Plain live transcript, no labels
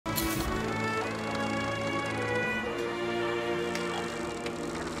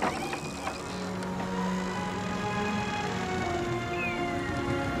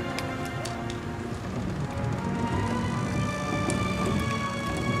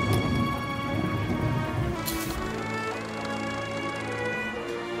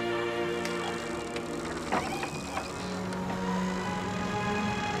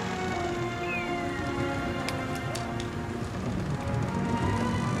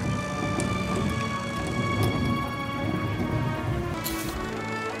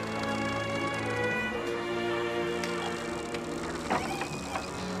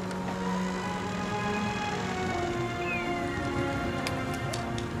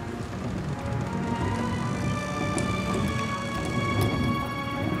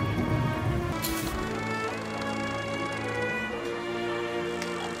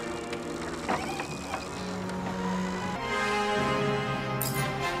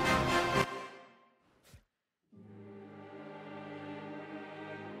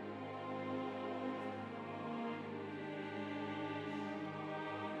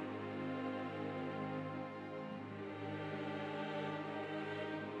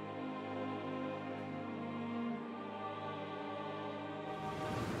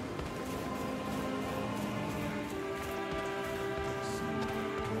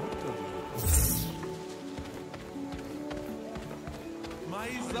My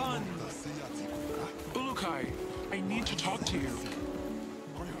son! Ulukai, I need to talk to you.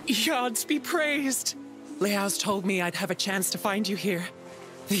 Gods be praised! Leo's told me I'd have a chance to find you here.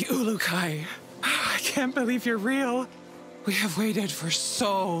 The Ulukai. I can't believe you're real. We have waited for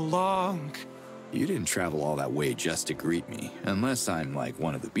so long. You didn't travel all that way just to greet me, unless I'm like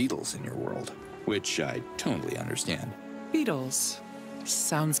one of the Beatles in your world, which I totally understand. Beatles.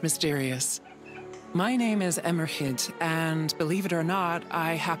 Sounds mysterious. My name is Emerhid, and believe it or not,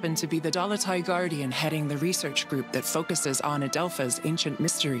 I happen to be the Dalatai Guardian heading the research group that focuses on Adelpha's ancient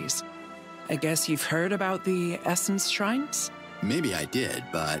mysteries. I guess you've heard about the Essence Shrines? Maybe I did,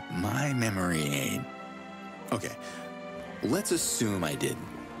 but my memory ain't. Okay, let's assume I didn't.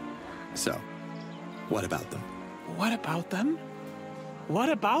 So, what about them? What about them? What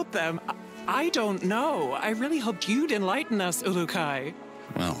about them? I don't know. I really hoped you'd enlighten us, Ulukai.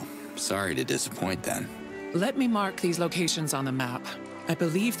 Well, sorry to disappoint then. Let me mark these locations on the map. I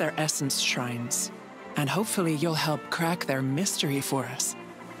believe they're Essence Shrines. And hopefully you'll help crack their mystery for us.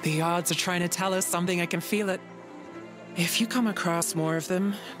 The odds are trying to tell us something, I can feel it. If you come across more of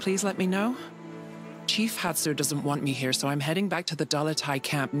them, please let me know. Chief Hatsu doesn't want me here, so I'm heading back to the Dalatai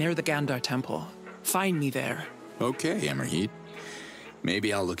camp near the Gandar Temple. Find me there. Okay, Emerhid.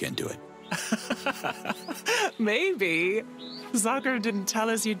 Maybe I'll look into it. Maybe. Zucker didn't tell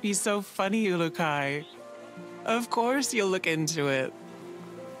us you'd be so funny, Ulukai. Of course you'll look into it.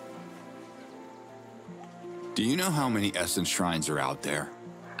 Do you know how many Essence Shrines are out there?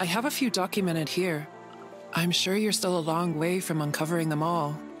 I have a few documented here. I'm sure you're still a long way from uncovering them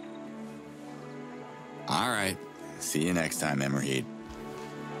all. All right. See you next time, Emerhid.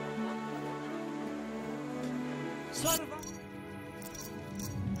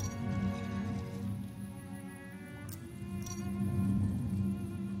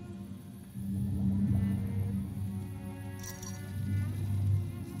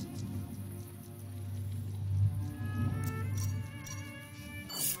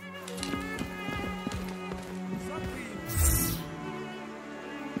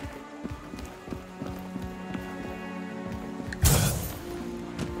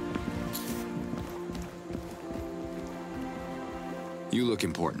 You look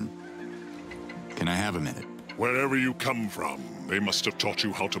important. Can I have a minute? Wherever you come from, they must have taught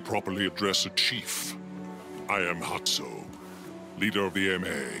you how to properly address a chief. I am Hatso, leader of the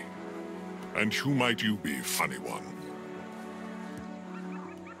MA. And who might you be, funny one?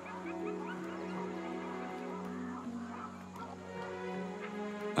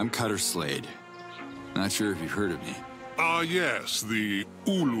 I'm Cutter Slade. Not sure if you've heard of me. Ah, yes, the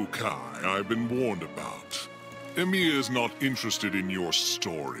Ulukai I've been warned about. Emir is not interested in your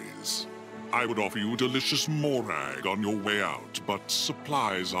stories. I would offer you a delicious morag on your way out, but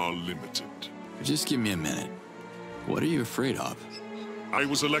supplies are limited. Just give me a minute. What are you afraid of? I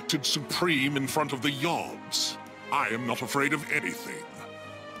was elected supreme in front of the Yods. I am not afraid of anything.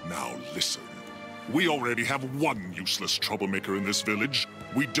 Now listen. We already have one useless troublemaker in this village.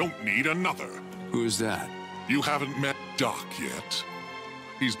 We don't need another. Who's that? You haven't met Doc yet.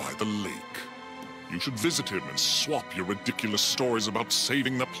 He's by the lake. You should visit him and swap your ridiculous stories about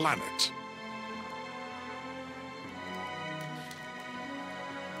saving the planet.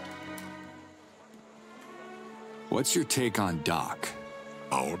 What's your take on Doc?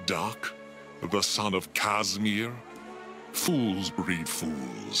 Our Doc? The son of Casimir? Fools breed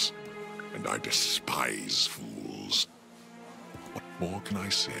fools. And I despise fools. What more can I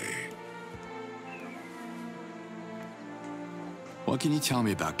say? What can you tell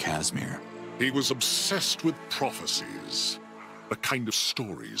me about Casimir? He was obsessed with prophecies, the kind of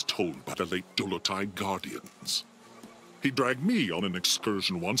stories told by the late Dalatai Guardians. He dragged me on an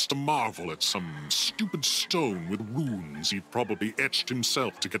excursion once to marvel at some stupid stone with runes he'd probably etched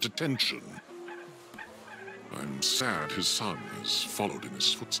himself to get attention. I'm sad his son has followed in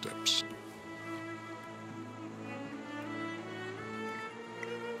his footsteps.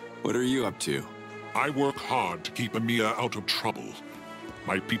 What are you up to? I work hard to keep Emir out of trouble.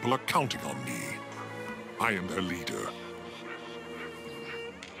 My people are counting on me. I am their leader.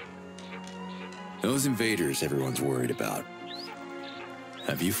 Those invaders everyone's worried about.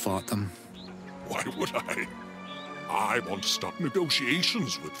 Have you fought them? Why would I? I want to start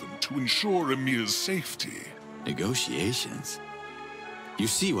negotiations with them to ensure Emir's safety. Negotiations? You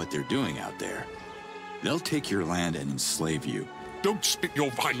see what they're doing out there. They'll take your land and enslave you. Don't spit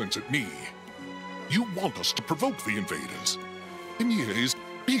your violence at me. You want us to provoke the invaders. Emir is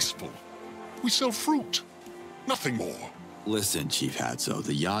peaceful. We sell fruit. Nothing more. Listen, Chief Hatso,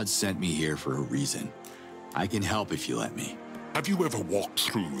 the Yod sent me here for a reason. I can help if you let me. Have you ever walked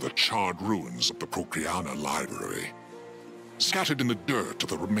through the charred ruins of the Procreana Library? Scattered in the dirt are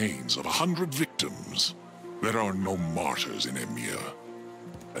the remains of 100 victims. There are no martyrs in Emir,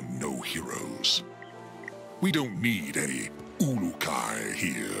 and no heroes. We don't need any Ulukai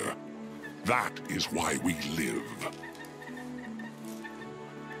here. That is why we live.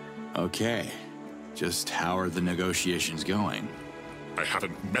 Okay. Just how are the negotiations going? I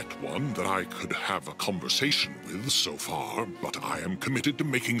haven't met one that I could have a conversation with so far, but I am committed to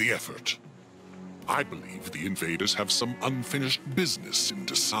making the effort. I believe the invaders have some unfinished business in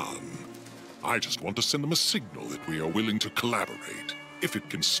Dasan. I just want to send them a signal that we are willing to collaborate, if it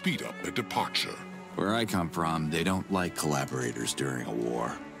can speed up their departure. Where I come from, they don't like collaborators during a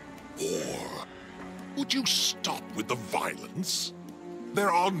war. War? Would you stop with the violence?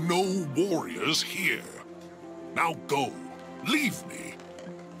 There are no warriors here. Now go. Leave me.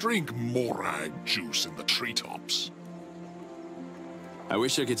 Drink morag juice in the treetops. I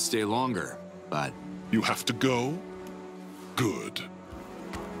wish I could stay longer, but... You have to go? Good.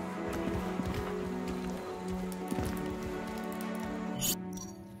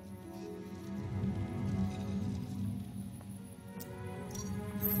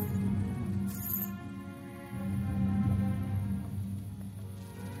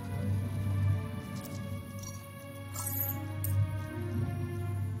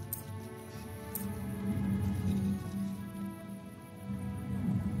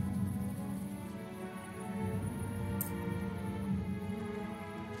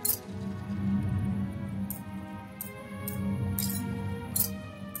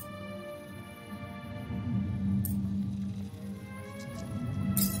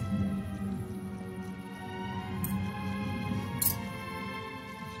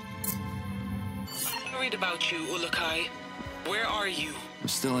 Worried about you, Ulukai. Where are you? I'm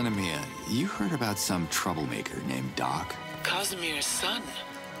still in Emir. You heard about some troublemaker named Doc? Casimir's son.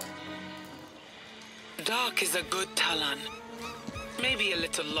 Doc is a good Talan. Maybe a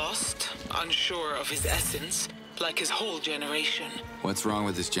little lost, unsure of his essence, like his whole generation. What's wrong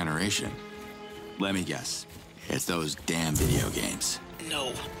with this generation? Let me guess. It's those damn video games.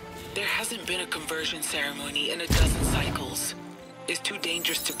 No. There hasn't been a conversion ceremony in a dozen cycles. It's too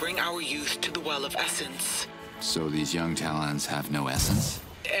dangerous to bring our youth to the Well of Essence. So these young Talans have no essence?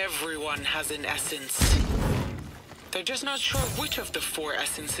 Everyone has an essence. They're just not sure which of the 4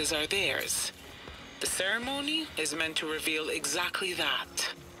 essences are theirs. The ceremony is meant to reveal exactly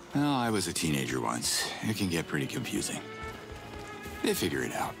that. Well, I was a teenager once. It can get pretty confusing. They figure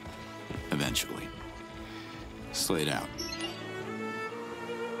it out. Eventually. Slayed out.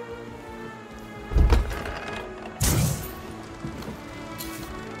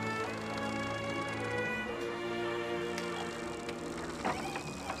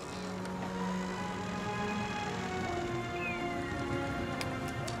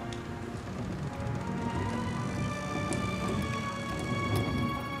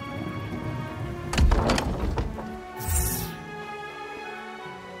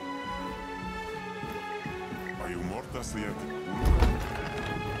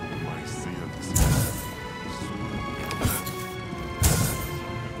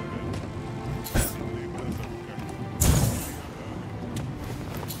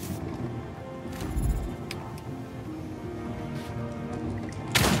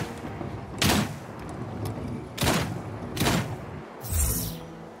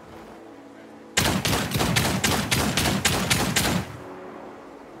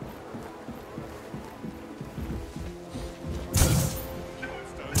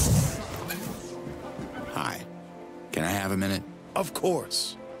 Can I have a minute? Of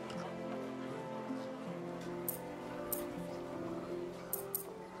course.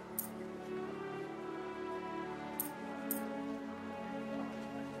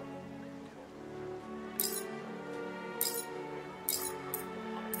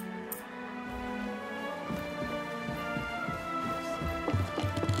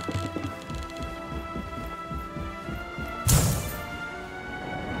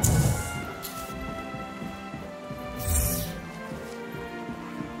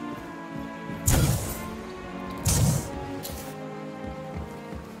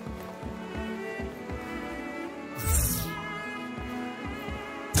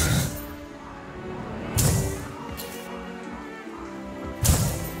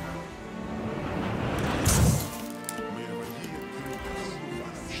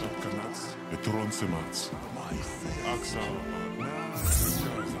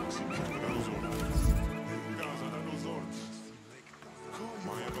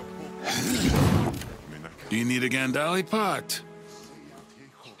 Do you need a Gandali pot?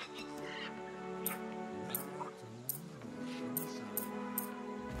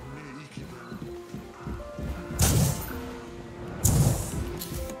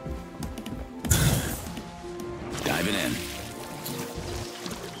 Diving in.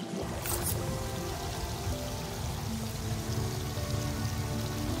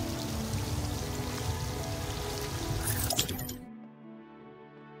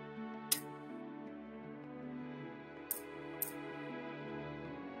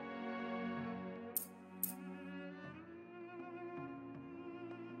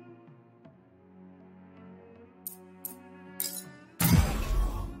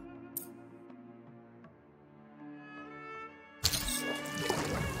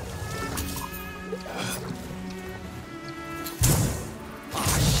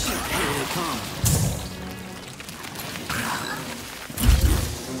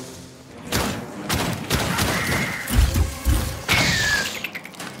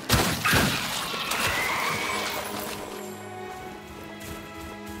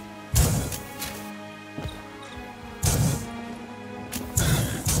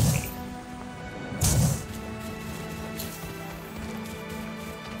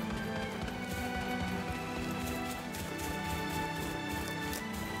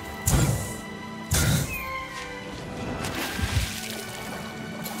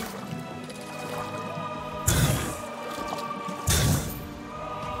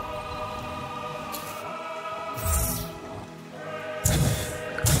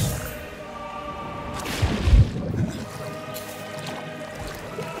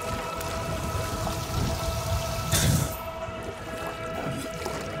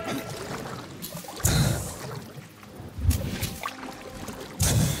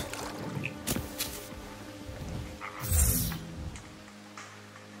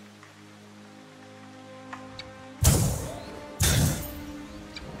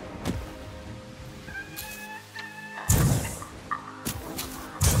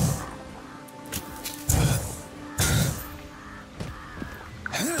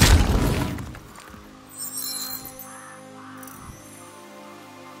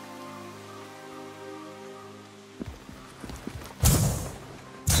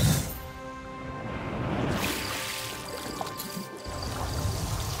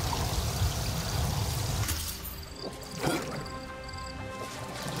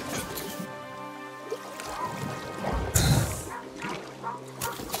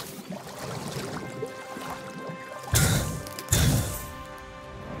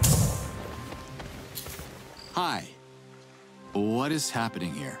 Hi. What is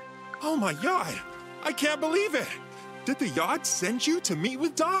happening here? Oh my god! I can't believe it! Did the yacht send you to meet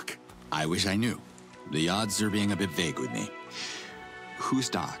with Doc? I wish I knew. The odds are being a bit vague with me. Who's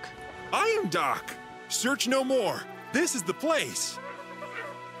Doc? I am Doc! Search no more! This is the place!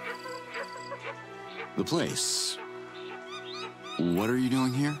 The place? What are you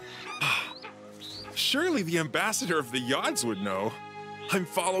doing here? Surely the ambassador of the Yods would know. I'm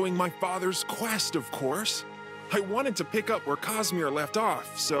following my father's quest, of course. I wanted to pick up where Cosmere left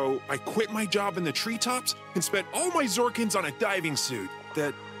off, so I quit my job in the treetops and spent all my Zorkins on a diving suit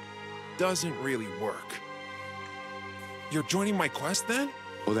that doesn't really work. You're joining my quest then?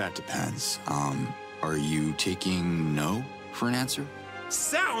 Well, that depends. Are you taking no for an answer?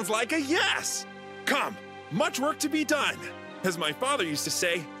 Sounds like a yes! Come, much work to be done. As my father used to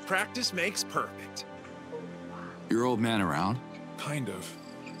say, practice makes perfect. Your old man around? Kind of.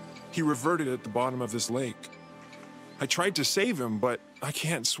 He reverted at the bottom of this lake. I tried to save him, but I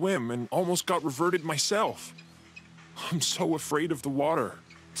can't swim and almost got reverted myself. I'm so afraid of the water.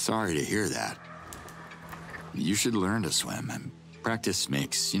 Sorry to hear that. You should learn to swim, and practice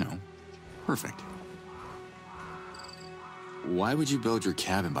makes, perfect. Why would you build your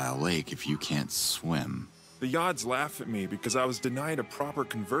cabin by a lake if you can't swim? The Yods laugh at me because I was denied a proper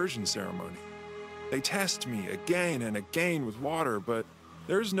conversion ceremony. They test me again and again with water, but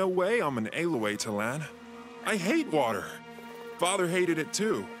there's no way I'm an Aloe Talan. I hate water. Father hated it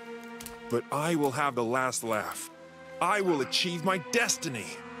too. But I will have the last laugh. I will achieve my destiny.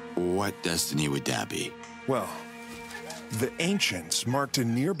 What destiny would that be? Well, the ancients marked a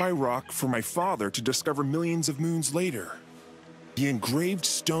nearby rock for my father to discover millions of moons later. The engraved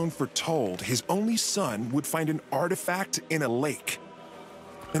stone foretold his only son would find an artifact in a lake.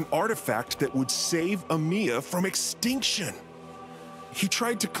 An artifact that would save Amia from extinction. He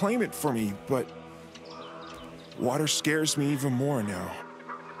tried to claim it for me, but water scares me even more now.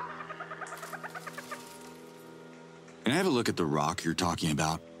 Can I have a look at the rock you're talking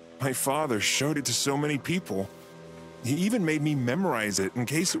about? My father showed it to so many people. He even made me memorize it in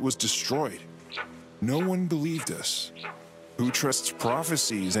case it was destroyed. No one believed us. Who trusts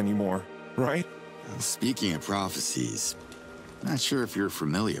prophecies anymore, right? Speaking of prophecies, not sure if you're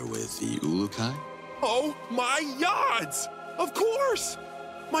familiar with the Ulukai? Oh my Yods! Of course!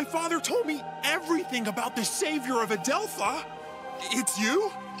 My father told me everything about the savior of Adelpha. It's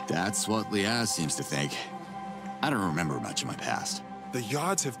you? That's what Liaz seems to think. I don't remember much of my past. The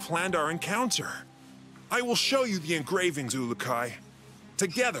Yods have planned our encounter. I will show you the engravings, Ulukai.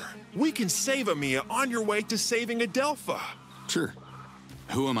 Together, we can save Amiya on your way to saving Adelpha. Sure.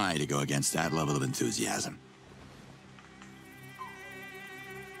 Who am I to go against that level of enthusiasm?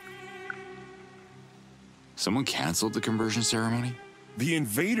 Someone canceled the conversion ceremony? The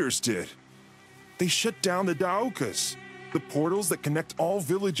invaders did. They shut down the Daokas, the portals that connect all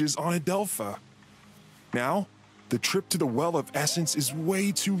villages on Adelpha. Now, the trip to the Well of Essence is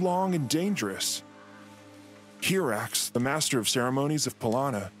way too long and dangerous. Hirax, the master of ceremonies of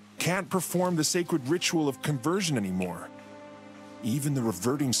Palana, can't perform the sacred ritual of conversion anymore. Even the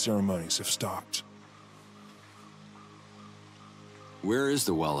reverting ceremonies have stopped. Where is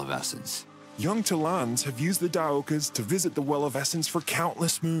the Well of Essence? Young Talans have used the Daokas to visit the Well of Essence for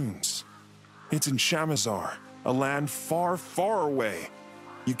countless moons. It's in Shamazar, a land far, far away.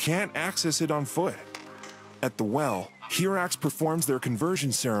 You can't access it on foot. At the well, Hirax performs their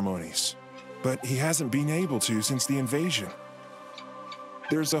conversion ceremonies, but he hasn't been able to since the invasion.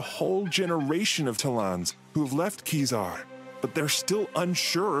 There's a whole generation of Talans who have left Kizar, but they're still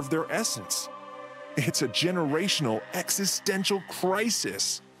unsure of their essence. It's a generational, existential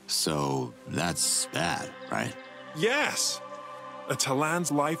crisis. So, that's bad, right? Yes. A Talan's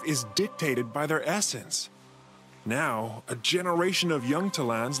life is dictated by their essence. Now, a generation of young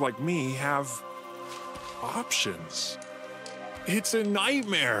Talans like me have options. It's a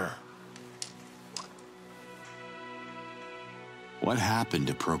nightmare. What happened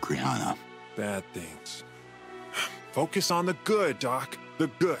to Procreana? Bad things. Focus on the good, Doc. The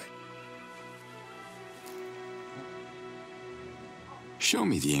good. Show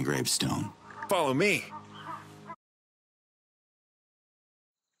me the engraved stone. Follow me.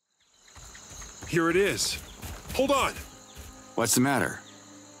 Here it is. Hold on. What's the matter?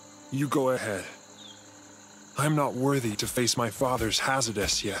 You go ahead. I'm not worthy to face my father's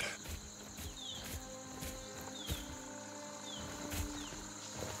Hazardous yet.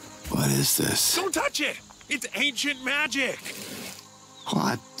 What is this? Don't touch it! It's ancient magic!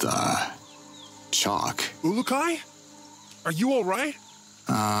 What the? Chalk. Ulukai? Are you alright?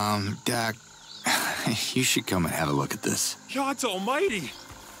 Dak, you should come and have a look at this. God's almighty!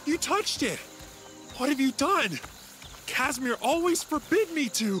 You touched it! What have you done? Casimir always forbid me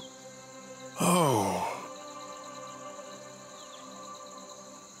to... Oh...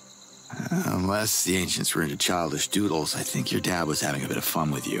 Unless the ancients were into childish doodles, I think your dad was having a bit of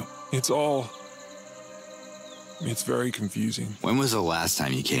fun with you. It's very confusing. When was the last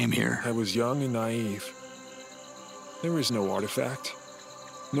time you came here? I was young and naive. There is no artifact.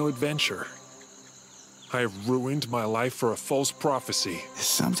 No adventure. I have ruined my life for a false prophecy.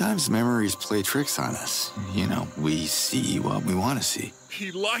 Sometimes memories play tricks on us. You know, we see what we want to see.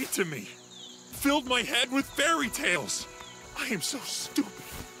 He lied to me. Filled my head with fairy tales. I am so stupid.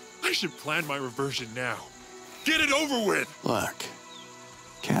 I should plan my reversion now. Get it over with! Look,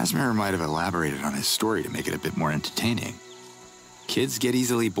 Casimir might have elaborated on his story to make it a bit more entertaining. Kids get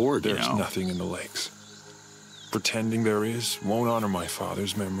easily bored, you know. There's nothing in the lakes. Pretending there is won't honor my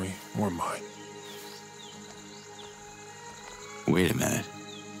father's memory or mine. Wait a minute.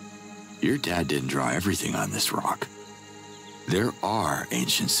 Your dad didn't draw everything on this rock. There are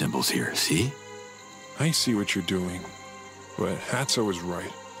ancient symbols here, see? I see what you're doing, but Hatso is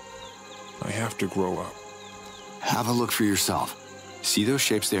right. I have to grow up. Have a look for yourself. See those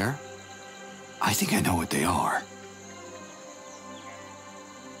shapes there? I think I know what they are.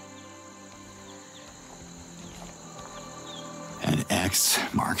 An X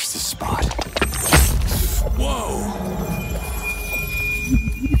marks the spot. Whoa!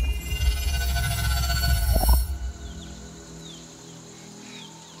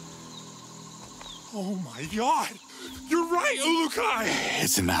 Oh my god! You're right, Ulukai!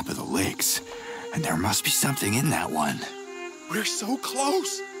 It's a map of the lakes, and there must be something in that one. We're so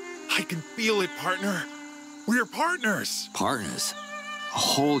close! I can feel it, partner. We're partners! Partners?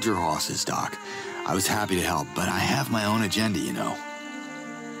 Hold your horses, Doc. I was happy to help, but I have my own agenda, you know.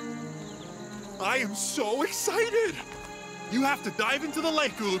 I am so excited! You have to dive into the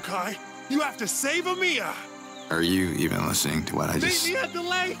lake, Ulukai. You have to save Amiya! Are you even listening to what I just... Meet me at the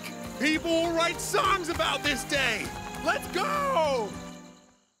lake! People will write songs about this day! Let's go!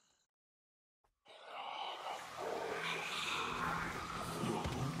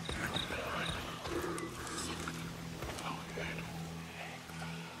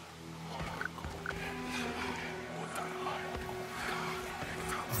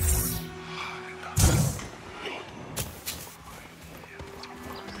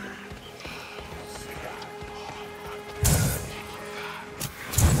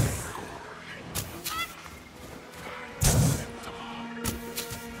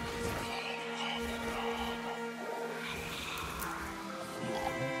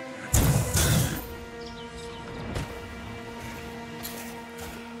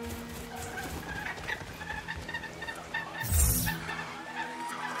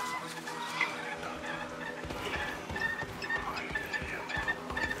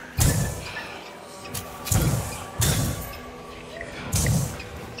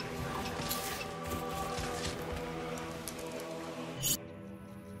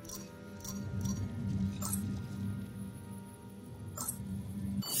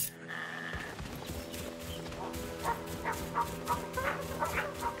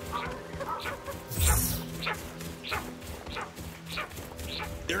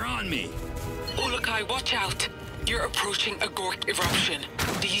 me! Ulukai, watch out! You're approaching a Gork eruption.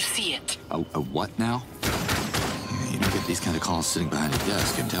 Do you see it? A what now? You don't get these kind of calls sitting behind a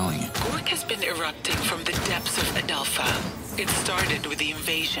desk, I'm telling you. Gork has been erupting from the depths of Adelpha. It started with the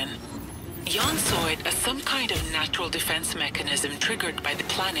invasion. Jan saw it as some kind of natural defense mechanism triggered by the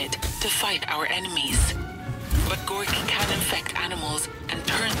planet to fight our enemies. But Gork can infect animals and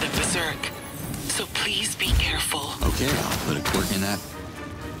turn them berserk. So please be careful. Okay, I'll put a quirk in that.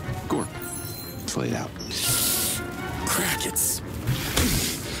 Gork. It's laid out. Crackets.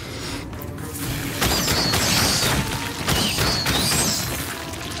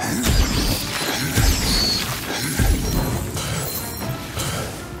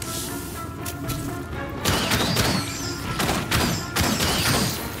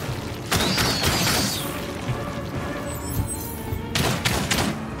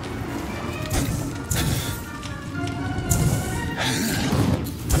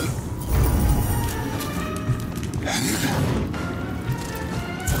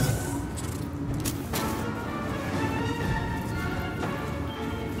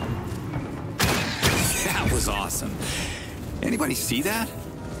 That was awesome. Anybody see that?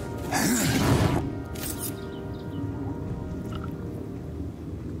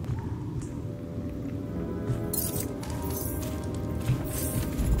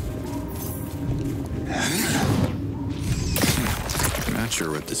 I'm not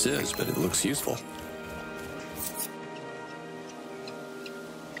sure what this is, but it looks useful.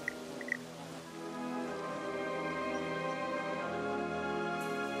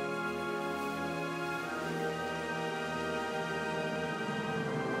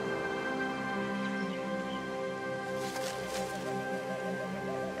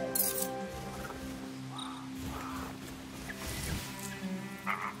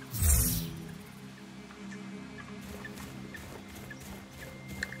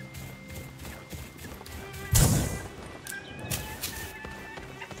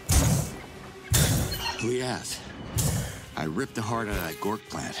 Yes. I ripped the heart out of that Gork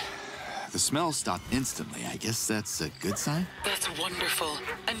plant. The smell stopped instantly. I guess that's a good sign? That's wonderful,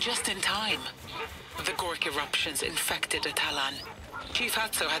 and just in time. The Gork eruptions infected a Talan. Chief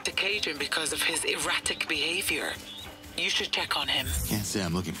Hatso had to cage him because of his erratic behavior. You should check on him. Can't say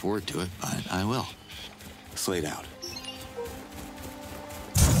I'm looking forward to it, but I will. Slayed out.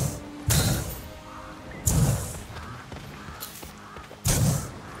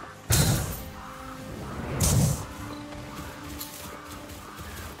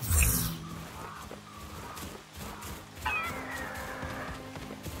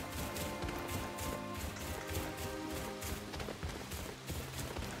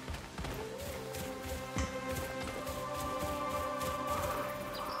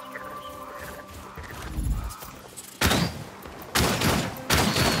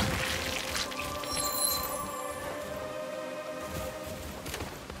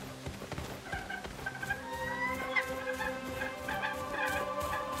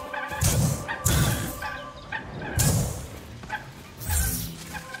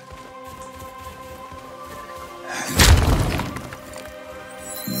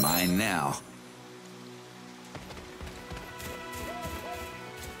 Mine now.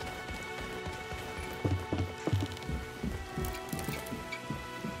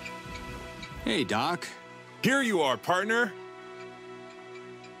 Hey, Doc. Here you are, partner.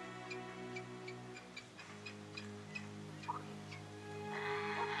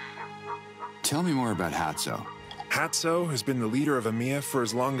 Tell me more about Hatso. Hatso has been the leader of EMEA for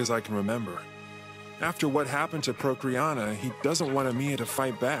as long as I can remember. After what happened to Procreana, he doesn't want EMEA to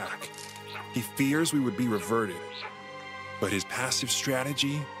fight back. He fears we would be reverted. But his passive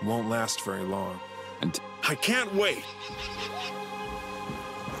strategy won't last very long. And I can't wait!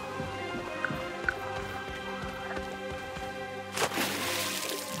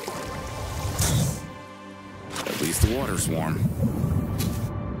 at least the water's warm.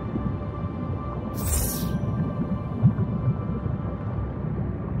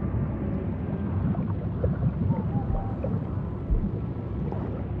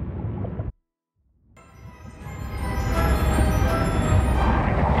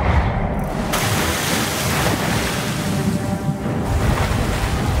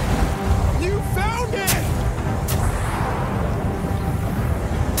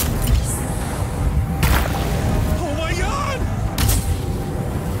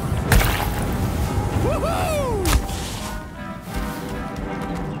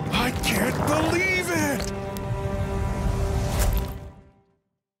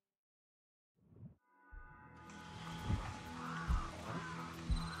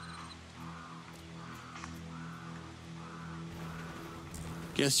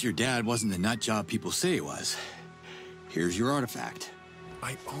 Guess your dad wasn't the nut job people say he was. Here's your artifact.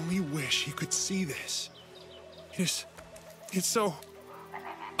 I only wish he could see this. It's so...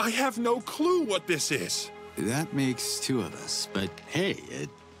 I have no clue what this is. That makes two of us, but hey, it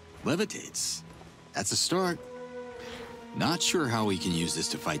levitates. That's a start. Not sure how we can use this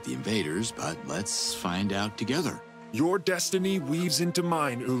to fight the invaders, but let's find out together. Your destiny weaves into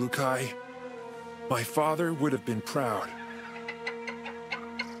mine, Ulukai. My father would have been proud.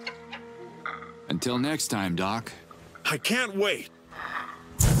 Until next time, Doc. I can't wait.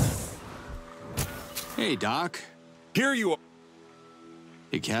 Hey, Doc. Here you are.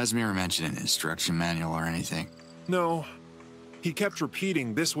 Did Casimir mention an instruction manual or anything? No. He kept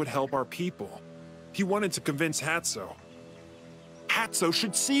repeating this would help our people. He wanted to convince Hatso. Hatso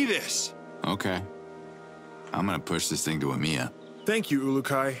should see this! Okay. I'm gonna push this thing to Amiya. Thank you,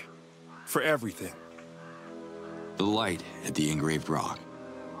 Ulukai, for everything. The light at the engraved rock.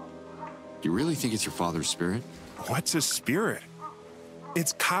 You really think it's your father's spirit? What's a spirit?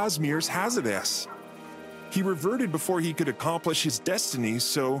 It's Cosmir's Hazardous. He reverted before he could accomplish his destiny,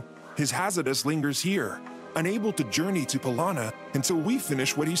 so his Hazardous lingers here, unable to journey to Palana until we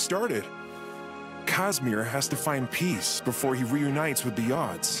finish what he started. Cosmir has to find peace before he reunites with the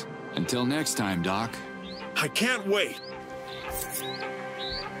odds. Until next time, Doc. I can't wait!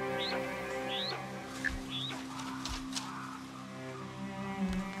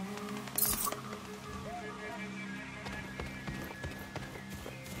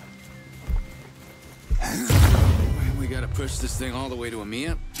 We gotta push this thing all the way to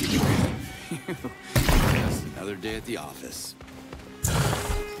Amiya. Just another day at the office.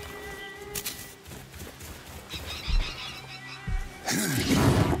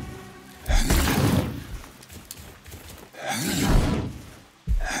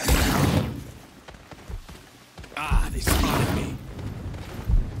 Ah, they spotted me.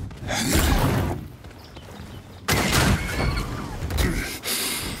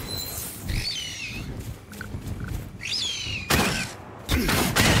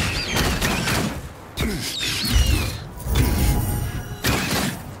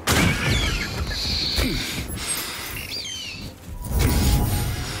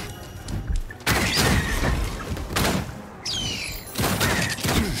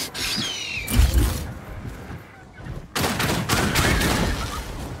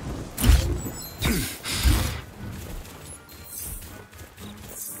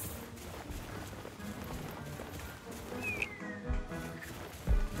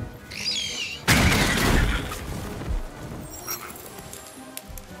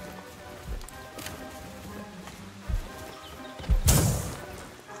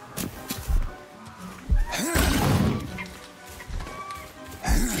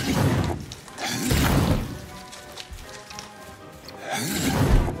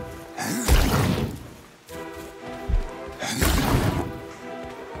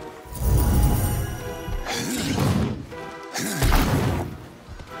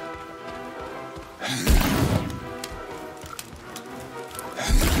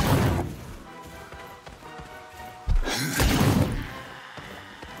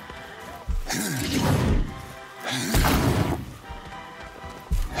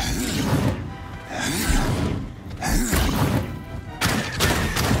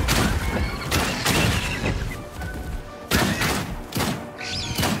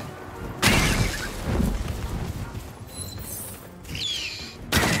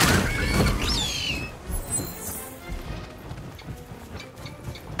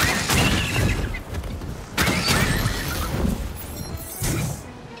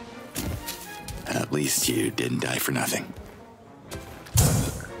 At least you didn't die for nothing.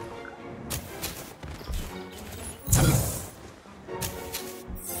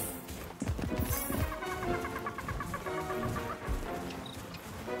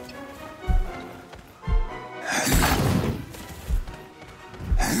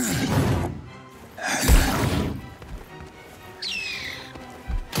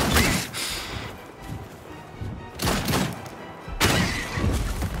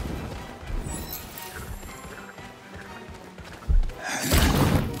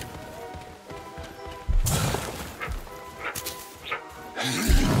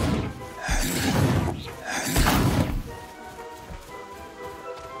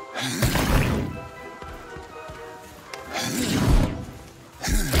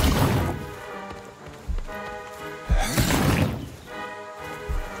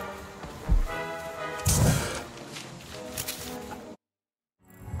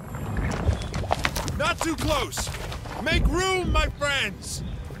 Too close! Make room, my friends!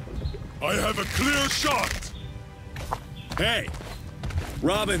 I have a clear shot! Hey,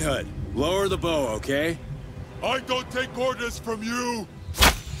 Robin Hood, lower the bow, okay? I don't take orders from you!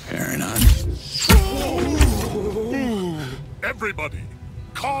 Fair enough. Everybody,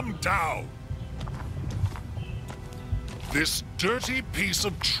 calm down. This dirty piece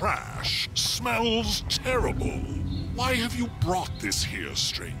of trash smells terrible. Why have you brought this here,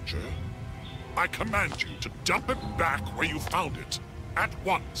 stranger? I command you to dump it back where you found it, at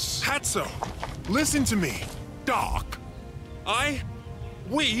once. Hatso, listen to me. Doc,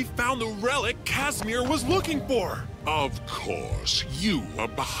 we found the relic Casimir was looking for! Of course, you are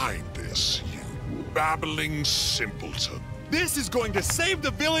behind this, you babbling simpleton. This is going to save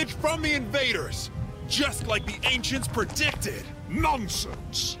the village from the invaders! Just like the ancients predicted!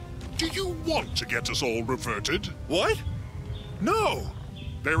 Nonsense! Do you want to get us all reverted? What? No!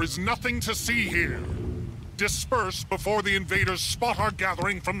 There is nothing to see here. Disperse before the invaders spot our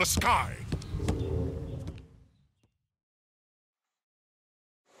gathering from the sky.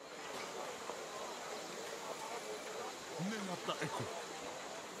 Nelapta eko.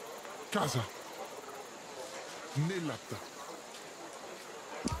 Casa. Nelapta.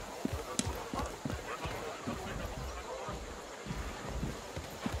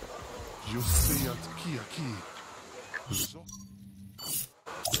 Yoseyat kiaki.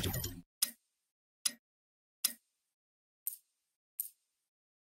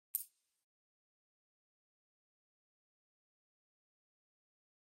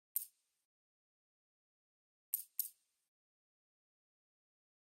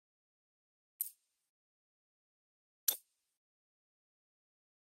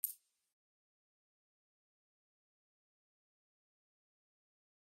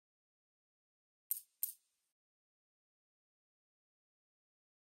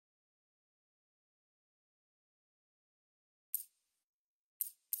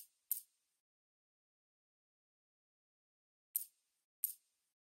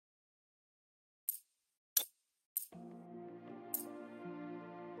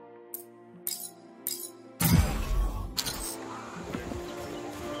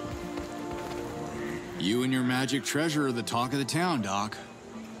 You and your magic treasure are the talk of the town, Doc.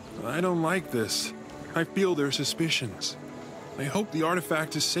 I don't like this. I feel their suspicions. I hope the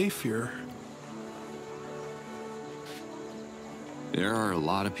artifact is safe here. There are a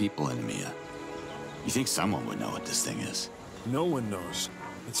lot of people in Mia. You think someone would know what this thing is? No one knows.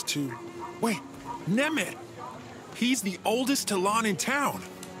 It's too... Wait, Nemet! He's the oldest Talan in town.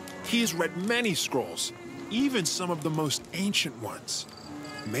 He has read many scrolls, even some of the most ancient ones.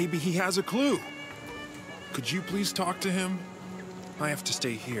 Maybe he has a clue. Could you please talk to him? I have to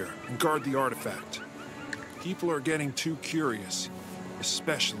stay here and guard the artifact. People are getting too curious,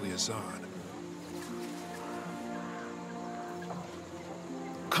 especially Azan.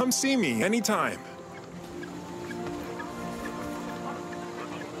 Come see me anytime.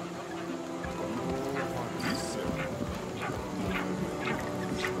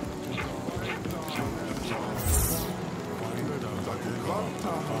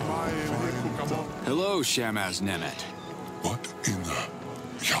 Hello, Shamaz Nemet. What in the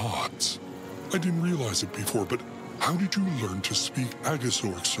yachts? I didn't realize it before, but how did you learn to speak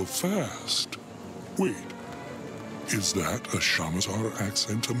Agazorc so fast? Wait, is that a Shamazar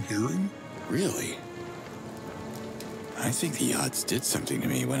accent I'm hearing? Really? I think the odds did something to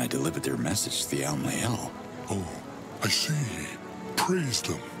me when I delivered their message to the Almael. Oh, I see. Praise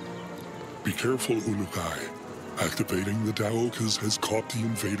them. Be careful, Ulukai. Activating the Daokas has caught the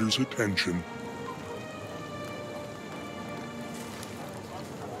invaders' attention.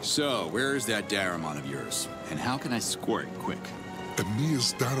 So, where is that Daramon of yours? And how can I score it quick?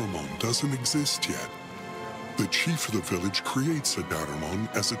 Emia's Daramon doesn't exist yet. The chief of the village creates a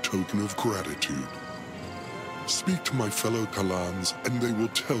Daramon as a token of gratitude. Speak to my fellow Talans, and they will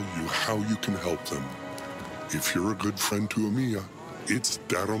tell you how you can help them. If you're a good friend to Emiya, it's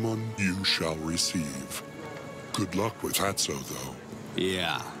Daramon you shall receive. Good luck with Hatso, though.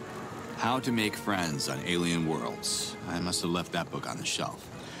 Yeah. How to Make Friends on Alien Worlds. I must have left that book on the shelf.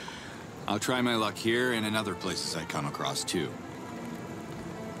 I'll try my luck here and in other places I come across, too.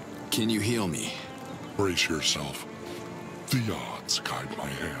 Can you heal me? Brace yourself. The odds guide my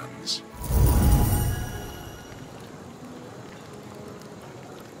hands.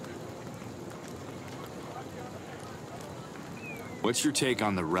 What's your take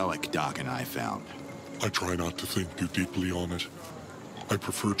on the relic Doc and I found? I try not to think too deeply on it. I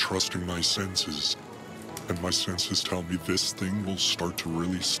prefer trusting my senses. And my senses tell me this thing will start to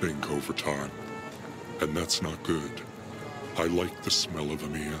really stink over time. And that's not good. I like the smell of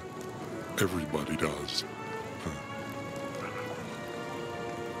Emiya. Everybody does.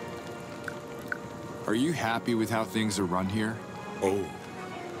 Are you happy with how things are run here? Oh,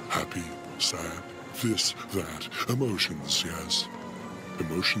 Happy, sad, this, that. Emotions, yes.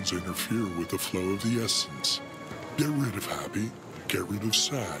 Emotions interfere with the flow of the essence. Get rid of happy, get rid of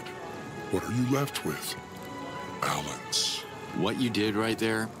sad. What are you left with? Balance. What you did right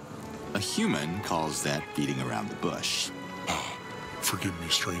there, a human calls that beating around the bush. Ah, forgive me,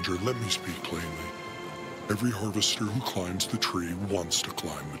 stranger, let me speak plainly. Every harvester who climbs the tree wants to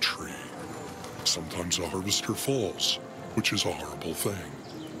climb the tree. Sometimes a harvester falls, which is a horrible thing.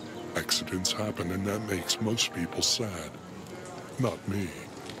 Accidents happen, and that makes most people sad. Not me.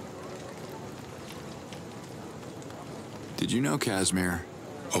 Did you know Casimir?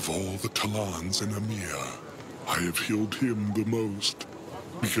 Of all the Talans in Amia, I have healed him the most.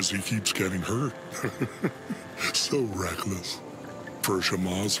 Because he keeps getting hurt. So reckless. For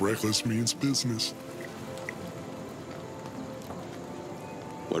Shama's, reckless means business.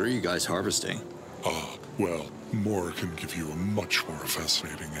 What are you guys harvesting? Well, Mor can give you a much more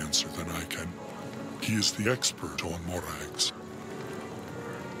fascinating answer than I can. He is the expert on morags.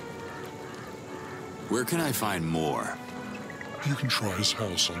 Where can I find more? You can try his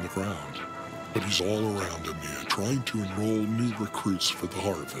house on the ground, but he's all around Amia trying to enroll new recruits for the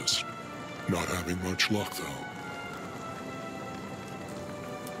harvest. Not having much luck, though.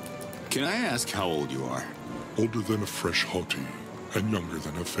 Can I ask how old you are? Older than a fresh hoti, and younger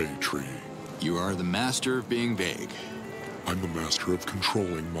than a fey tree. You are the master of being vague. I'm the master of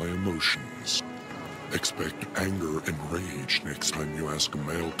controlling my emotions. Expect anger and rage next time you ask a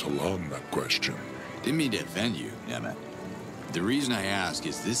male Talan that question. Didn't mean to offend you, Nemeth. The reason I ask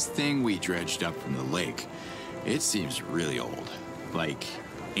is this thing we dredged up from the lake, it seems really old. Like,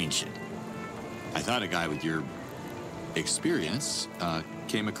 ancient. I thought a guy with your experience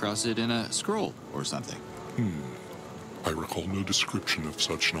came across it in a scroll or something. I recall no description of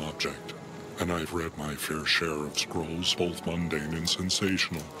such an object, and I've read my fair share of scrolls, both mundane and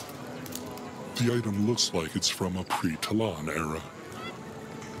sensational. The item looks like it's from a pre-Talan era.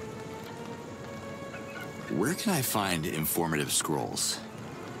 Where can I find informative scrolls?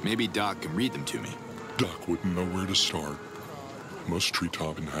 Maybe Doc can read them to me. Doc wouldn't know where to start. Most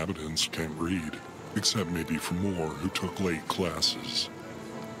treetop inhabitants can't read, except maybe for more who took late classes.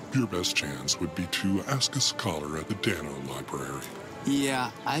 Your best chance would be to ask a scholar at the Dano Library.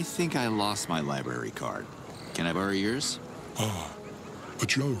 Yeah, I think I lost my library card. Can I borrow yours? A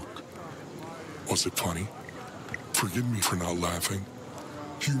joke. Was it funny? Forgive me for not laughing.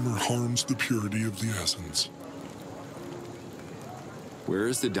 Humor harms the purity of the essence. Where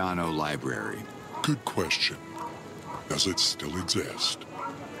is the Dano Library? Good question. Does it still exist?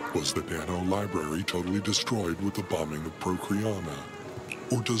 Was the Dano Library totally destroyed with the bombing of Procreana?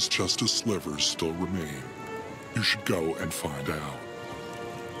 Or does just a sliver still remain? You should go and find out.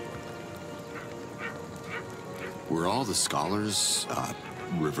 Were all the scholars,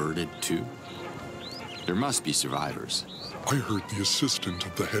 reverted too? There must be survivors. I heard the assistant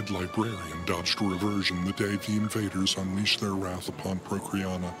of the head librarian dodged a reversion the day the invaders unleashed their wrath upon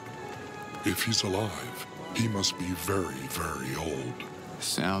Procreana. If he's alive, he must be very, very old.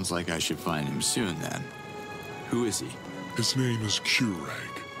 Sounds like I should find him soon, then. Who is he? His name is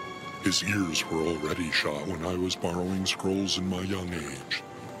Kureg. His ears were already shot when I was borrowing scrolls in my young age.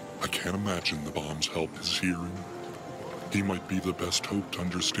 I can't imagine the bombs helped his hearing. He might be the best hope to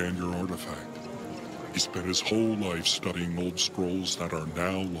understand your artifact. He spent his whole life studying old scrolls that are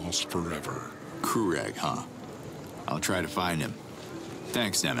now lost forever. Kureg, huh? I'll try to find him.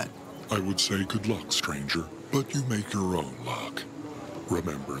 Thanks, Nemeth. I would say good luck, stranger, but you make your own luck.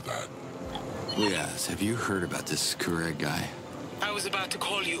 Remember that. Yes, have you heard about this Kureg guy? I was about to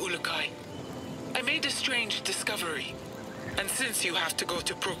call you Ulukai. I made a strange discovery. And since you have to go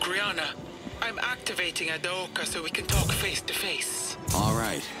to Procreana, I'm activating Adelpha so we can talk face to face. All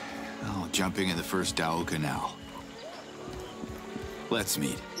right. Oh, jumping in the first Daoka now. Let's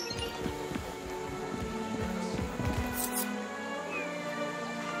meet.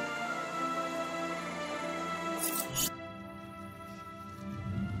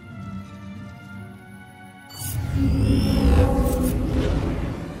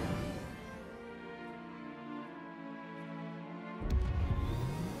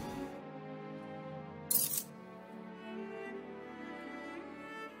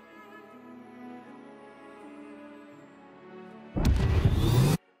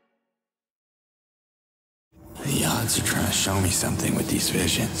 The odds are trying to show me something with these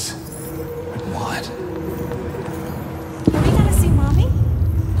visions. What? Are we gonna see Mommy?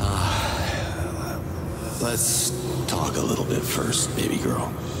 Let's talk a little bit first, baby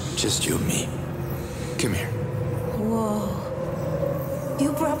girl. Just you and me. Come here. Whoa.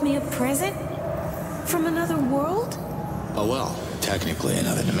 You brought me a present? From another world? Oh well, technically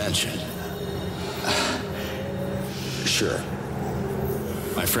another dimension. Sure.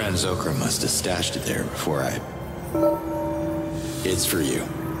 My friend Zokra must have stashed it there before I... It's for you.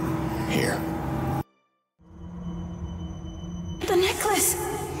 Here. The necklace!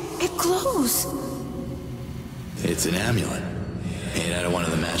 It glows! It's an amulet. Made out of one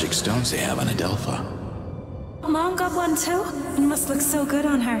of the magic stones they have on Adelpha. Mom got one too? It must look so good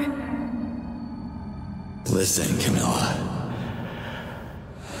on her. Listen, Camilla.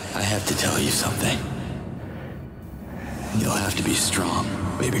 I have to tell you something. You'll have to be strong,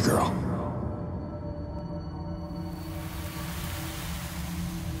 baby girl.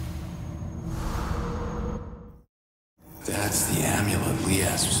 That's the amulet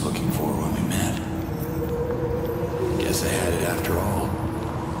Lias was looking for when we met. Guess I had it after all.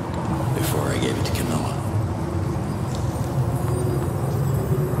 Before I gave it to Camilla.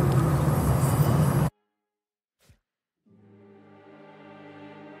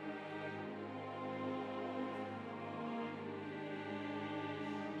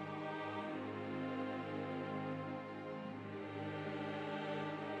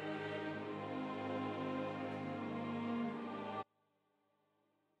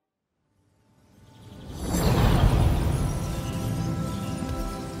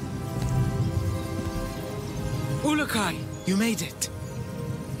 Ulukai, you made it.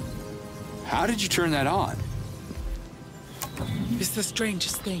 How did you turn that on? It's the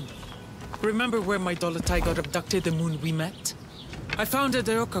strangest thing. Remember where my Dolotai got abducted the moon we met? I found a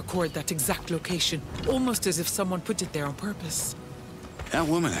Daoka core at that exact location, almost as if someone put it there on purpose. That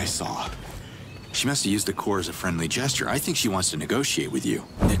woman I saw. She must have used the core as a friendly gesture. I think she wants to negotiate with you.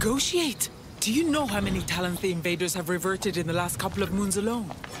 Negotiate? Do you know how many Talans the invaders have reverted in the last couple of moons alone?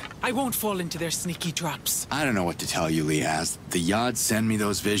 I won't fall into their sneaky traps. I don't know what to tell you, Liaz. The Yod send me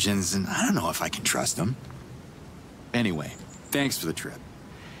those visions, and I don't know if I can trust them. Anyway, thanks for the trip.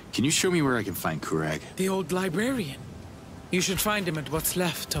 Can you show me where I can find Kureg? The old librarian. You should find him at what's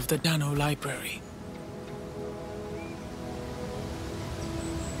left of the Dano Library.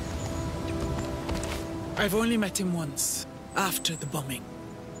 I've only met him once, after the bombing.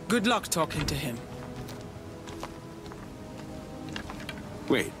 Good luck talking to him.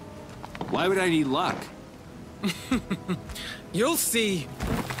 Wait, why would I need luck? You'll see.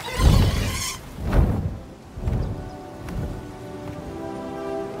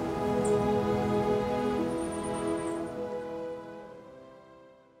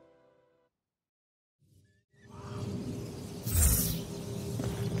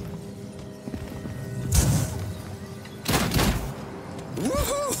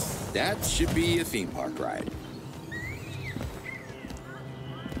 Woohoo! That should be a theme park ride.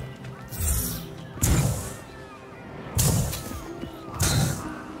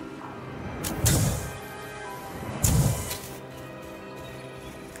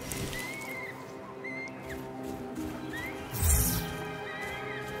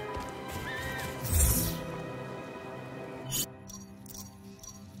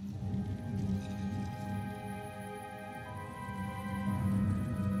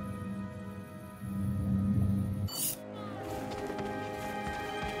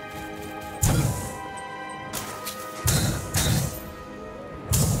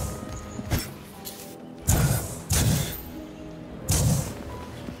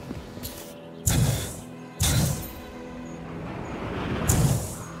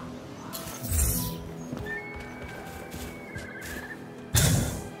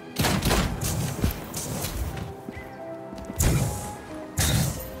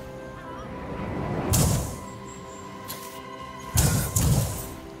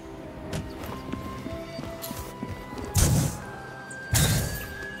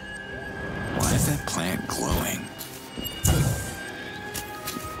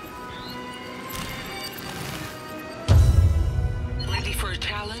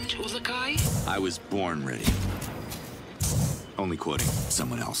 I was born ready. Only quoting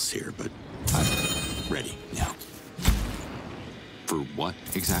someone else here, but I'm ready now. For what,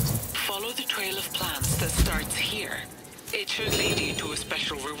 exactly? Follow the trail of plants that starts here. It should lead you to a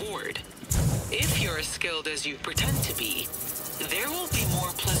special reward. If you're as skilled as you pretend to be, there will be more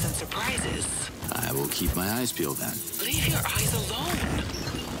pleasant surprises. I will keep my eyes peeled then. Leave your eyes alone.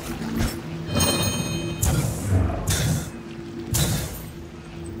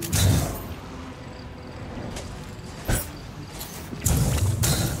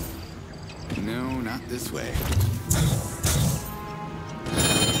 No, not this way.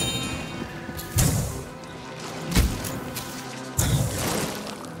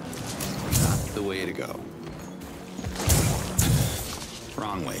 Not the way to go.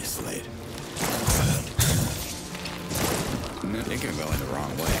 Wrong way, Slade. I think I'm going the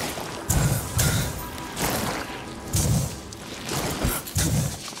wrong way.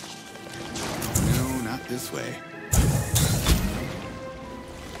 No, not this way.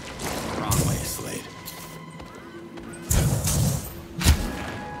 Wrong way, Slade.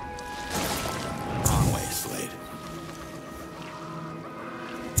 Wrong way, Slade.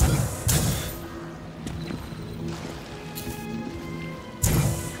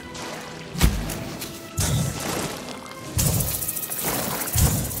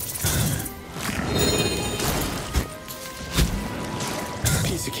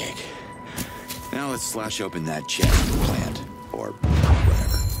 Piece of cake. Now let's slash open that chest plant, or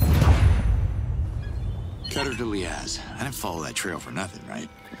whatever. Cutter to Liaz. I didn't follow that trail for nothing, right?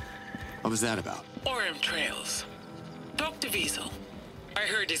 What was that about? Orem trails. Talk to Wiesel. I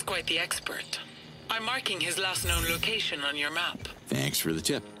heard he's quite the expert. I'm marking his last known location on your map. Thanks for the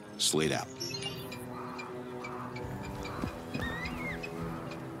tip. Slade out.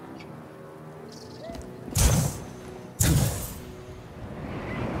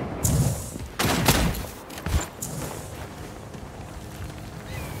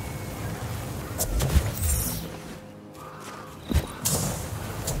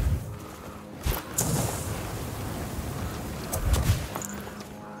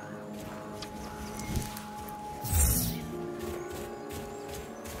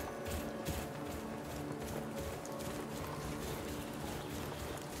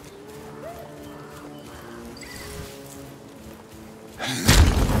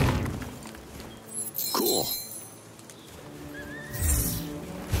 Cool.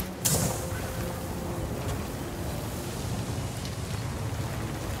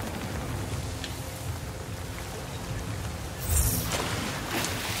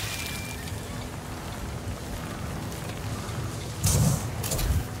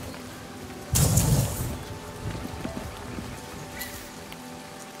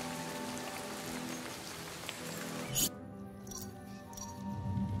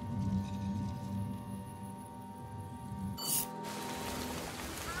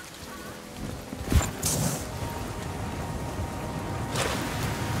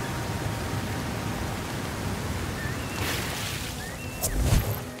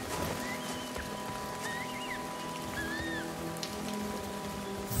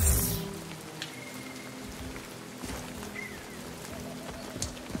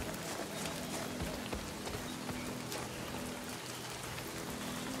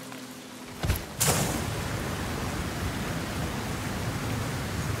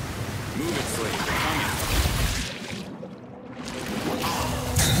 Move it, Slade. Coming.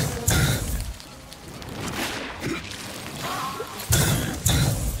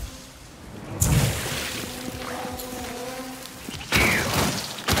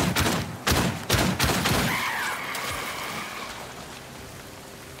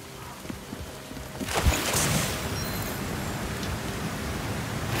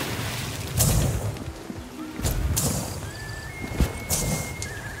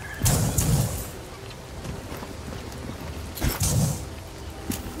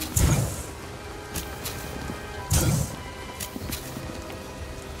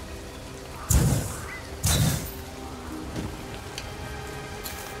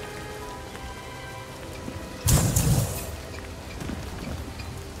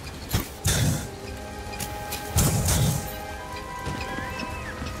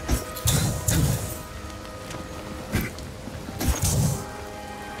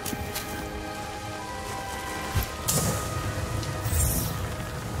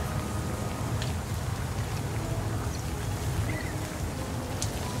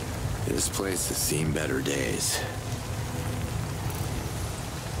 This place has seen better days.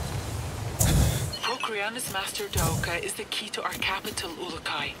 Procreanus Master Dauka is the key to our capital,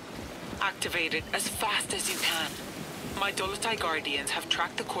 Ulukai. Activate it as fast as you can. My Dolotai Guardians have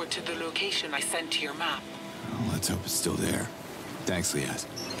tracked the core to the location I sent to your map. Well, let's hope it's still there. Thanks, Liaz.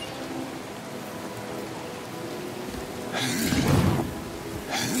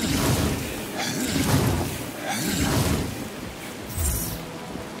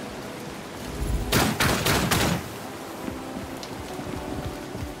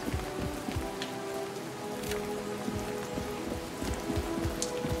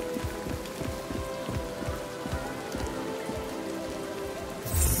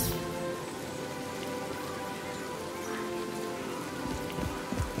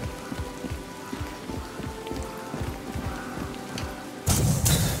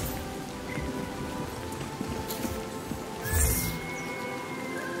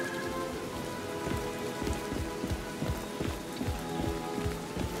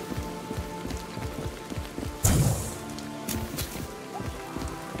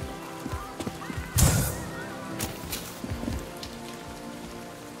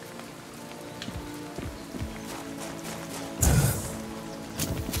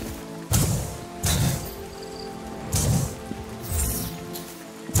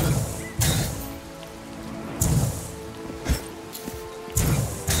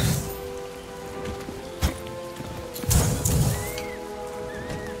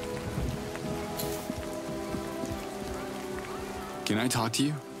 Can I talk to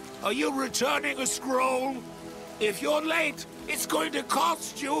you? Are you returning a scroll? If you're late, it's going to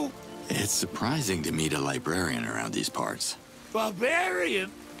cost you. It's surprising to meet a librarian around these parts. Barbarian?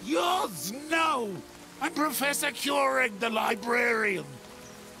 Yours? No! I'm Professor Keurig, the librarian.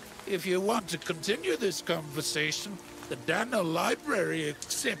 If you want to continue this conversation, the Daniel Library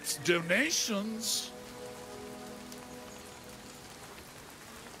accepts donations.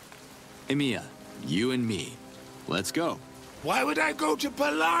 Emiya, you and me. Let's go. Why would I go to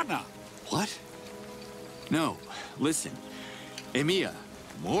Palana? What? No, listen. Emiya,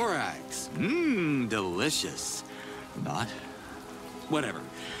 Morags. Delicious. Not? Whatever.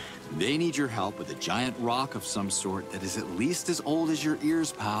 They need your help with a giant rock of some sort that is at least as old as your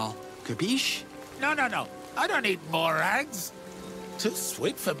ears, pal. Capiche? No. I don't eat morags. Too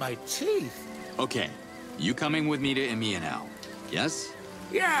sweet for my teeth. Okay. You coming with me to Emiya now? Yes?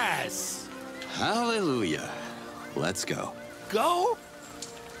 Yes. Hallelujah. Let's go. Go?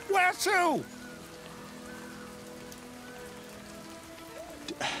 Where to?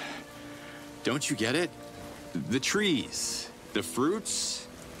 Don't you get it? The trees, the fruits,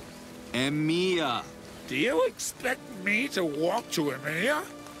 Emiya. Do you expect me to walk to Emiya?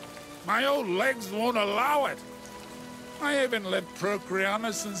 My old legs won't allow it. I haven't left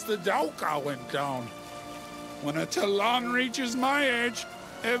Procreana since the Dauka went down. When a Talan reaches my age,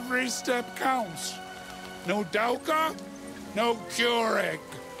 every step counts. No Dauka, no Keurig.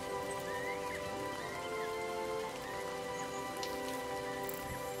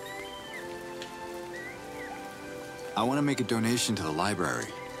 I want to make a donation to the library.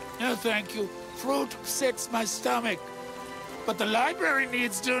 No, thank you. Fruit sets my stomach. But the library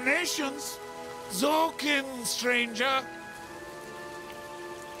needs donations. Zorkin, stranger.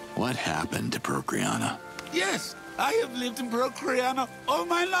 What happened to Procreana? Yes, I have lived in Procreana all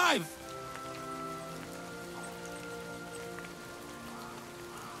my life.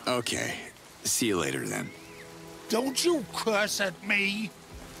 Okay. See you later, then. Don't you curse at me.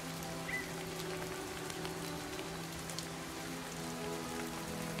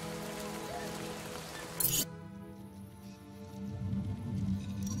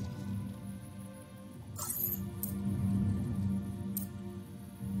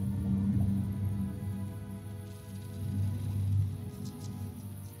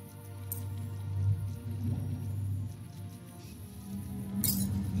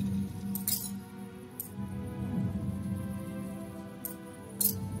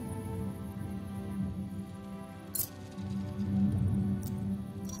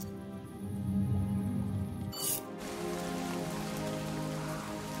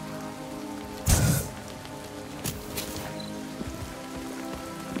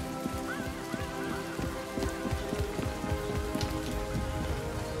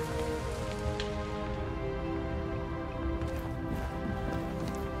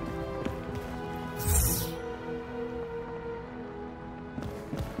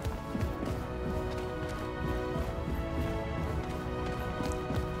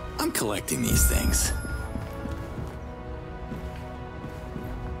 I'm collecting these things.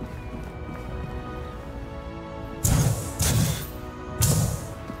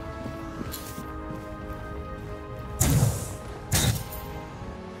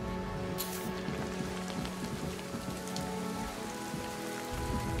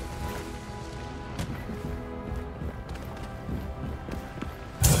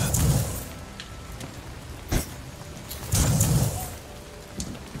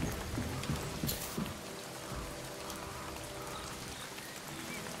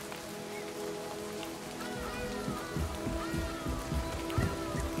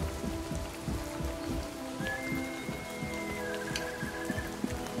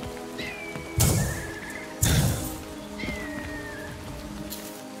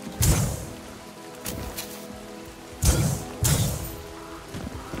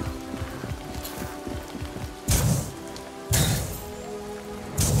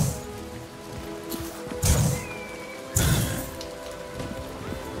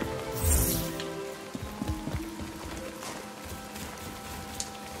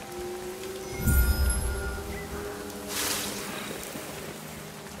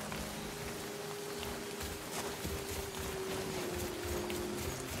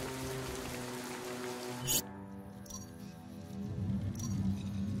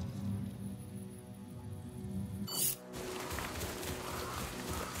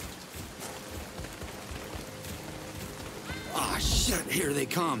 Ah, shit, here they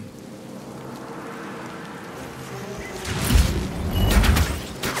come.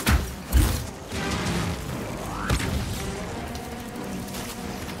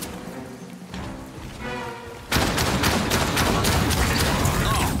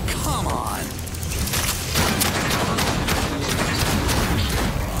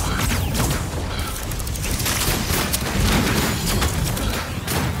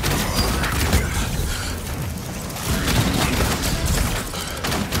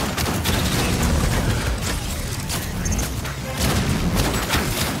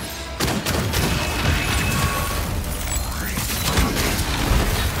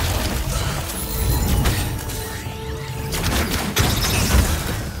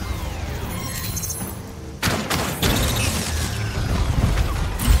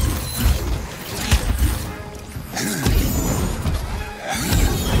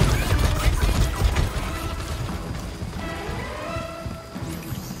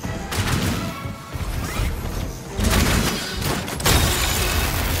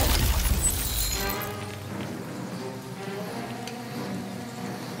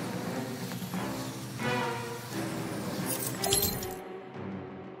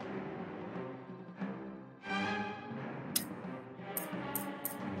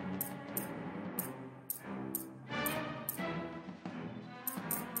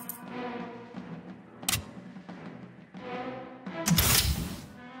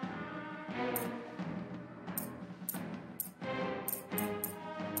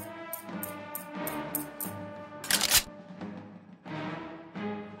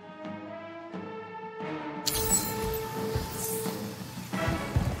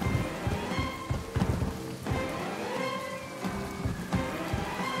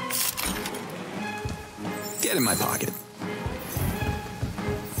 Get in my pocket.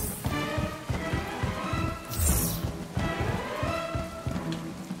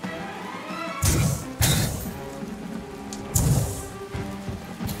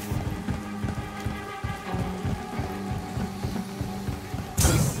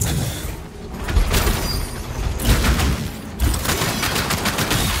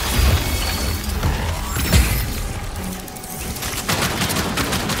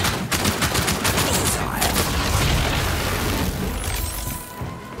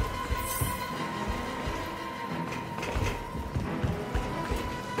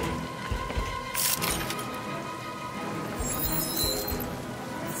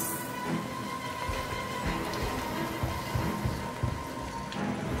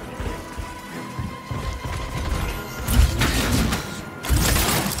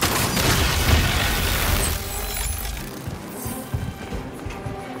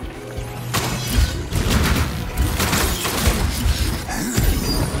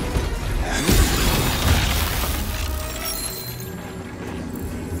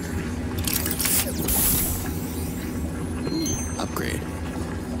 Upgrade.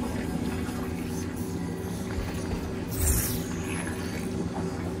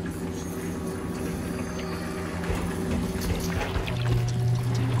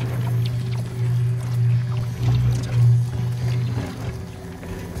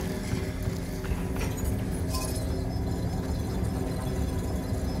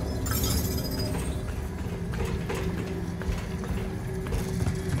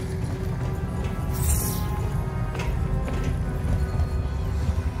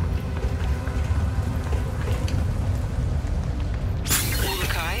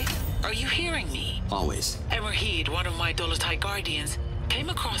 Are you hearing me? Always. Emerheed, one of my Dolotai guardians, came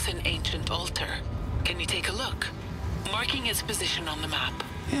across an ancient altar. Can you take a look? Marking its position on the map.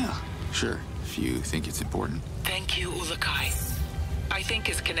 Yeah, sure. If you think it's important. Thank you, Ulukai. I think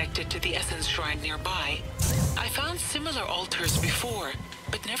it's connected to the Essence Shrine nearby. I found similar altars before,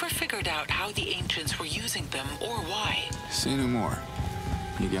 but never figured out how the ancients were using them or why. Say no more.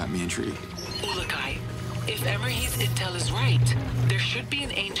 You got me intrigued. Ulukai, if Emerheed's intel is right, there should be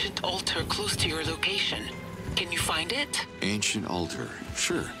an ancient altar close to your location. Can you find it? Ancient altar.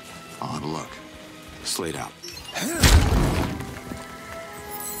 Sure. I'll have a look. Slate out.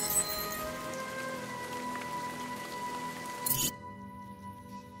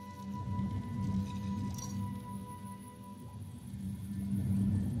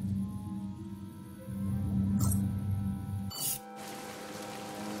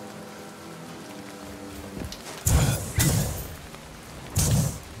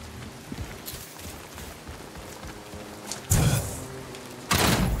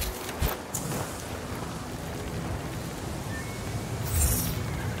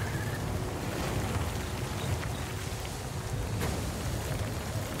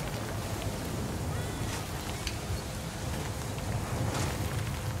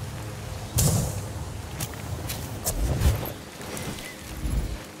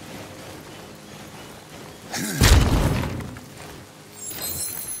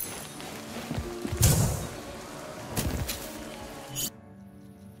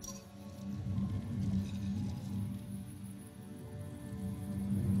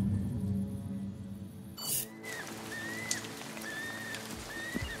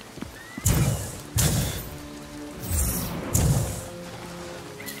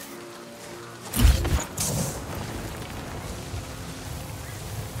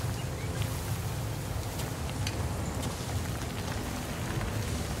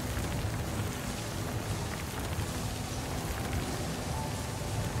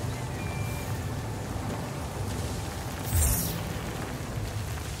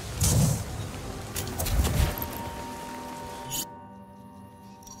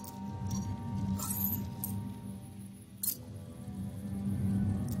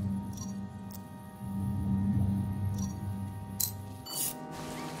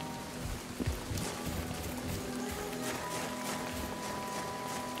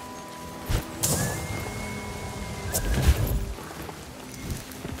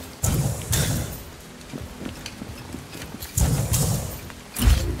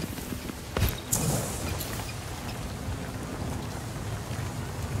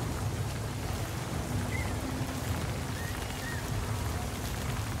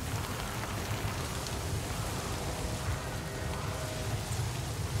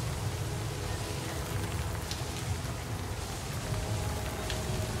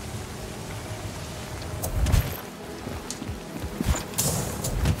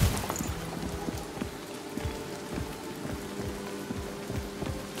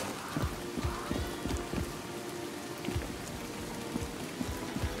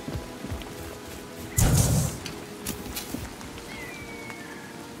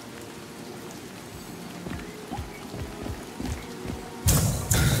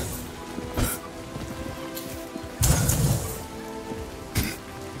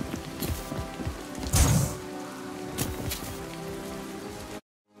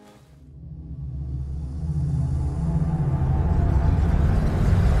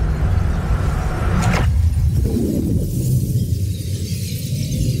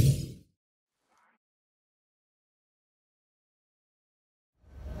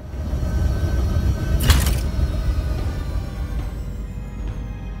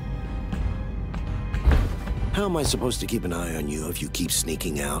 How am I supposed to keep an eye on you if you keep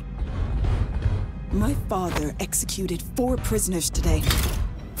sneaking out? My father executed 4 prisoners today.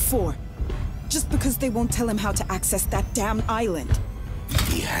 4. Just because they won't tell him how to access that damn island.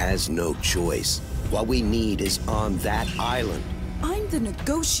 He has no choice. What we need is on that island. I'm the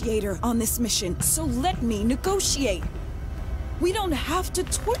negotiator on this mission, so let me negotiate. We don't have to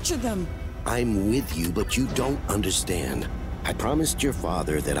torture them. I'm with you, but you don't understand. I promised your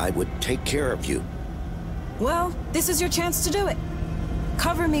father that I would take care of you. Well, this is your chance to do it.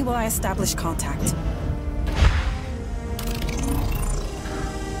 Cover me while I establish contact.